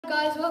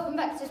guys, welcome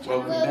back to the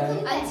channel.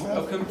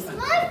 Welcome. It's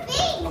my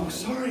thing! Oh,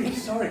 sorry.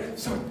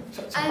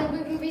 And we're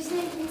going to be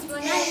sneaking into my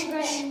nan and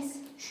gran's.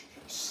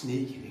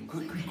 Sneaking in,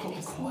 quiet.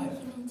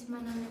 Sneaking into my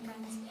nan and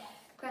gran's.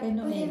 They're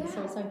not in,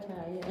 so it's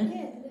okay, yeah.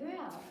 Yeah, they're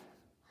out.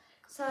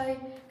 So,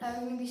 we're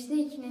going to be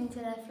sneaking into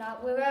their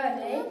flat. We're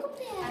early,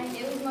 and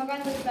it was my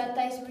granddad's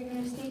birthday, so we're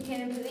going to sneak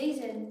in and put these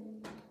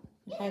in.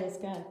 Okay, let's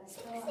go.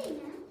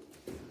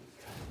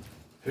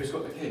 Who's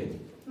got the key?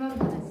 Mum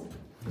has.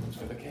 Who's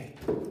got the key?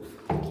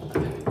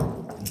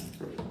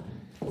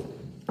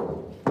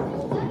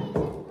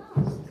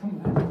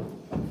 Come on.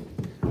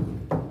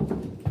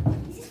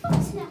 Is this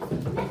fast enough?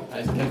 That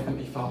is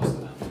definitely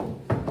faster.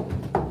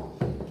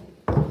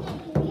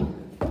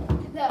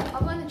 Look, I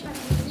want to try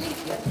and do the leaf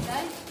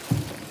yesterday.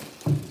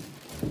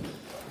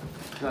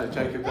 No,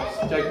 Jacob.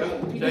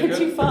 You're going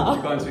too far.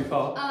 You're going too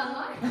far.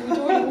 No. We've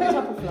already walked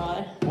up a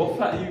flight. What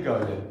flat are you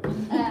going in?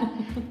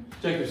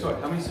 Jacob,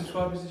 sorry, how many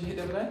subscribers did you hit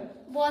the other day?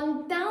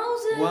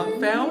 1,000.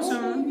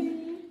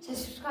 1,000? So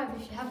subscribe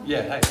if you haven't.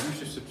 Yeah, hey, you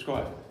should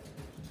subscribe.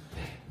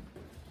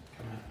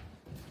 Come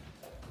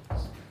on.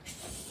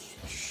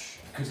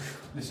 Because,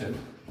 listen,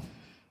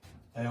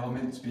 they are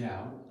meant to be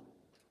out,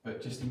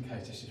 but just in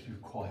case, let's just be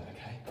quiet,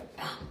 okay?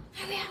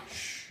 Hurry up.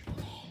 Shh. Come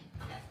on.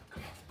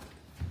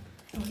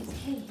 Oh, it's the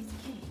key, it's the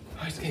key.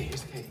 Oh,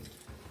 here's the key.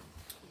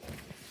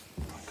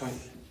 Right, go.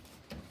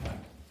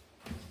 Right.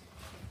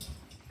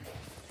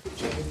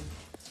 Jacob.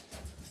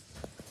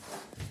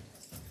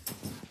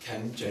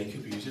 Can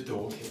Jacob use a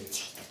door key?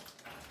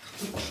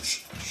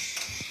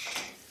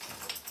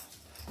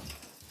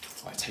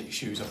 Right, take your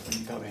shoes off when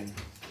you go in.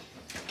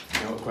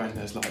 You know what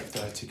Grandad's like,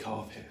 dirty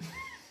carpet.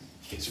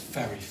 It's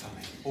very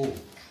funny. Oh,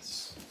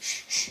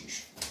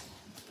 shh.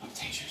 Oh,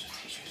 take your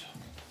shoes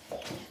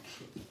off.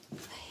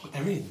 What,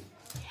 they're in?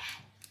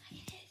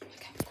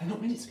 They're not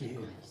meant to be in.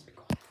 No,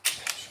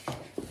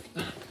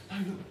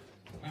 look.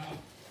 Where are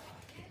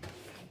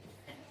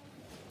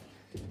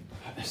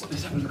they?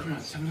 Let's have a look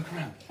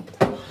around.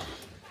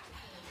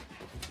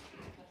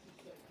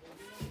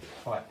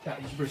 Right, that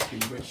is risky.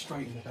 You went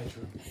straight in the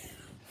bedroom.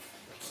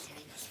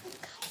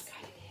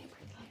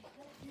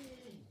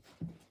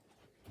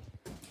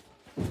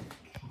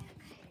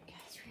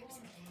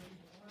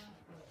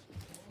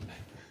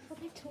 What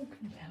are they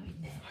talking about in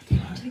there? I don't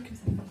know. Jacob's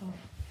having a go.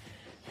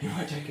 You're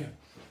right, Jacob.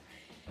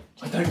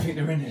 I don't think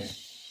they're in here.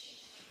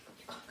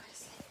 You can't go to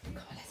sleep. Come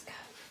on, let's go.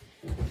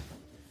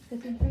 They're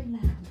being very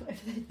loud,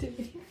 whatever they're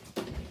doing.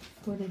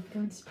 Go on then, go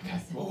and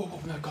surprise them. Whoa,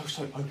 no, go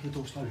slow. Open the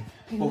door slowly.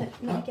 Hang on,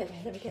 let me get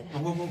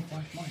there. Whoa, wait.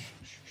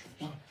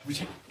 No, have we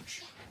checked?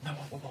 No,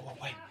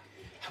 wait.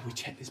 Have we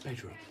checked this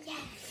bedroom? Yeah.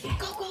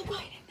 Go.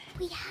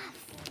 We have.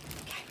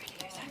 Okay, ready,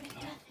 let's open the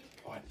door.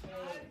 Right.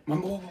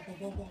 Mum,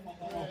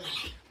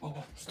 whoa.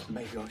 Stop.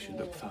 Maybe I should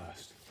look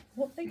first.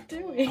 What are they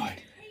doing?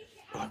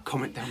 Right,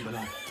 comment down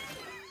below.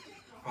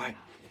 Right,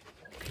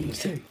 can you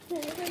see?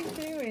 What are they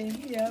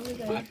doing? Yeah, we're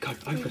there. Right, go,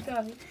 open.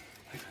 Go.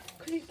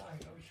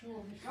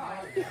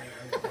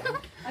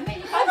 I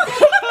mean,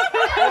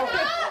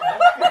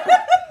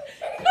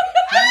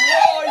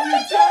 What are you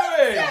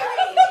doing?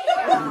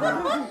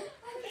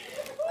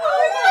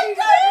 Oh my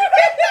God!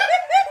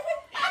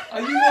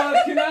 Are you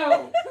working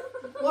out?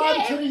 What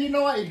happened to the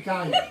United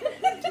game?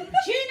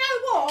 Do you know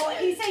what?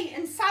 He's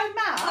eaten so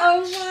much.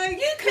 Oh my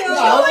You can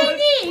No. join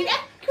in.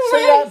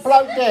 See that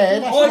bloke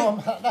there?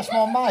 What? That's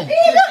my mate. He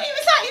was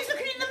like he was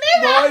looking in the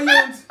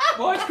mirror.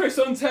 Why is Chris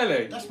on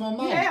telly? That's my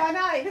mate. Yeah, I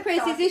know. He looks Chris,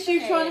 like is this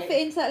you it. trying to fit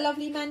into that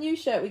lovely Man U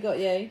shirt we got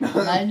you?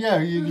 Man,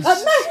 you Man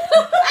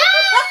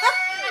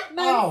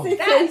Oh. City,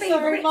 That'd be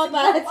sorry, my written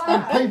bad. all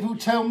and over. people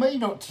tell me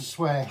not to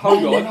swear. Hold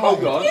on. You ruined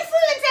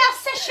our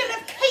session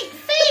of keep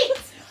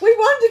fit. We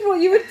wondered what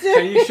you would do.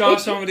 Can you show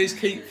us some of these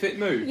keep fit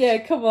moves? Yeah,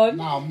 come on.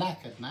 No, I'm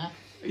knackered now.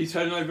 Are you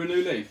turning over a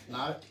new leaf?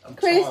 No, I'm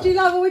Chris, tired. do you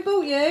like what we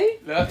bought you?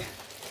 Look,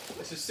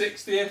 it's a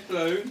 60th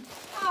balloon,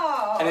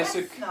 Oh, and it's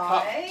a that's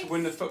cup nice. to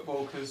win the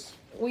football because.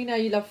 We know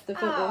you love the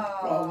football.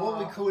 Right, what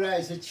we call that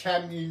is a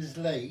Champions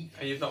League,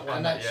 And you've not won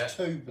and that that's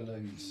yet. 2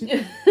 balloons.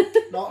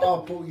 Not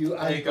I bought you There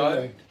a you go.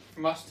 balloon.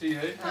 From us to you.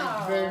 Thank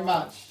you very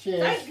much. Cheers.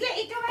 Don't let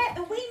it go out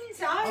the window.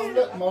 Oh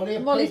look, Molly,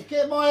 Molly. please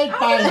get my head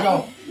banged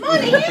off.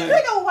 Molly, you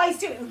could always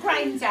do it with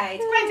Grandad.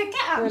 Grandad,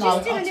 get up and No, just do a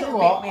I'll tell little you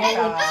what, bit with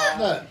her.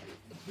 look,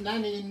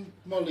 Nanny and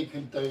Molly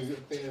can do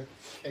a bit of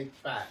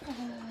keep back.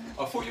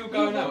 I thought you were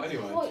going out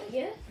anyway. what,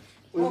 yeah?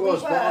 We Well,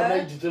 was, we but I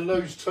were. needed to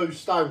lose 2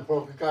 stone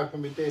before I could go for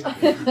my dinner.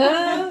 That's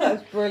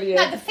No,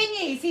 brilliant. the thing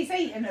is, he's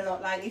eaten a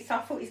lot lately, so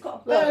I thought he's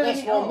got to Look, burn that's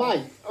it my off.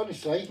 mate,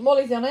 honestly.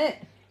 Molly's on it.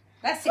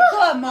 That's it, go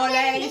on, Molly.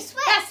 the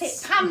sweats.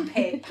 That's it,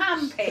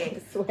 pump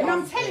it. And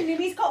I'm telling him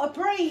he's got to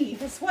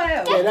breathe as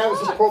well. Yeah, that was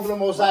the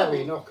problem I was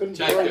having. I couldn't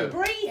Jacob. breathe.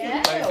 Breathing.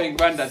 Yeah. Don't you think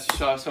Grandad should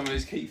show us some of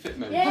his keep fit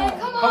moves? Yeah,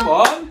 come on. Come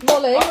on.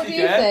 Molly, Up what do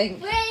you you get.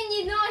 think? We're in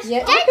your nice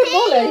Yeah, look at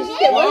Molly. She's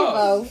getting Wow.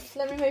 involved.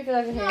 Let me move it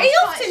over here. He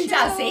often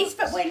does this,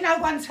 but when no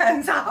one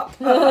turns up.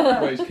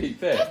 Well, he's keep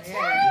fit.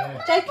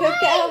 Yeah. Jacob,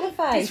 get out of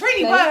the face. It's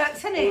really please. works,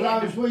 isn't it? Well,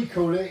 as we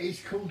call it,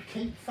 it's called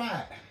keep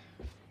fat.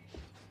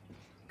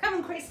 Come come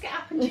on, Chris, get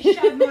up and just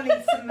show Molly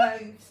some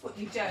moves, what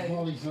you do.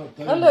 Molly's not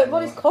doing Oh look, it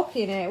Molly's right.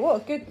 copying it.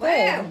 What a good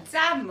Well thing.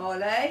 done, Molly.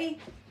 Let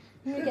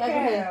me Good get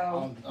over here.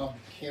 girl. I'm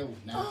killed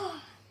now.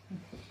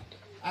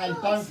 And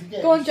don't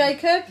forget. Go on, this-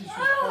 Jacob. This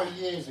was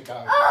 3 years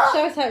ago.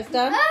 Show us how it's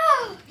done.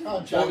 Oh, Oh,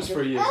 That was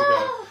 3 years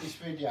ago. This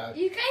video.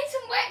 you gained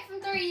some weight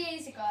from 3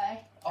 years ago.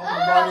 I'm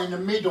the one in the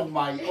middle,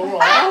 mate. All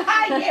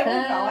right.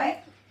 Yeah, all right.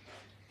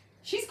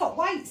 She's got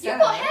weight, You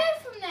got hair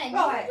from then.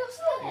 Right. You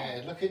lost hair.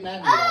 Yeah, look at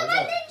Nanny. Oh, my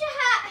look.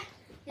 ninja hat.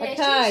 Yeah,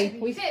 Okay, she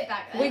we- was fit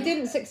back then. We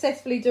didn't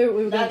successfully do what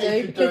we were going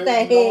Nanny to do could because it they're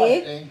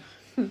right here.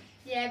 then.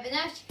 Yeah, but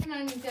now she can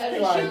only do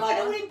Anyway. She it. might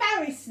all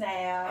embarrassed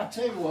I'll now.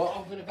 tell you what,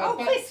 I'm going to go Oh,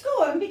 back. Chris,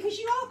 go on, because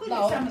you are good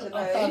No, at some of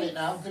I've the done moves. it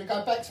now. I'm going to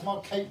go back to my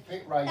keep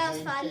fit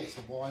regime, fun. get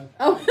some wine.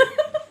 Oh,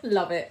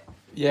 love it.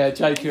 Yeah,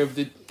 Jacob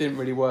didn't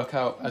really work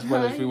out as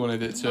well as we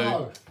wanted it to.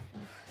 No.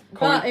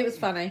 But it was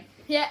funny.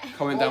 Yeah.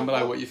 Comment down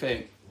below what you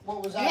think.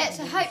 What was that? Yeah,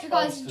 so hope you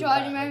guys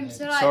enjoyed. Remember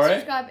to like, Sorry?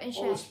 subscribe and What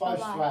share. was supposed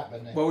to Bye-bye.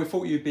 happen then? Well, we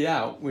thought you'd be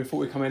out. We thought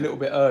we'd come in a little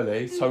bit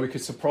early so we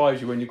could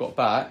surprise you when you got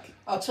back.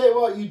 I'll tell you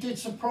what, you did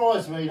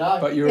surprise me though.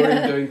 But you were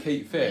in doing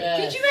Keep Fit. Yeah.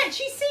 Did you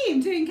actually see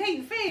him doing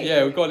Keep Fit?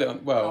 Yeah, we got it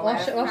on. Well,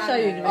 I'll show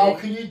you in a Oh, minute.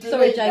 can you delete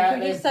Sorry, Jake, that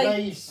would you then, say-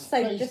 please?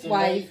 say Please just delete.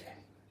 wave?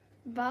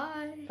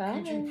 Bye. Bye.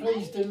 Could you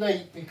please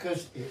delete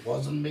because it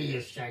wasn't me,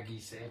 as Shaggy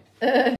said.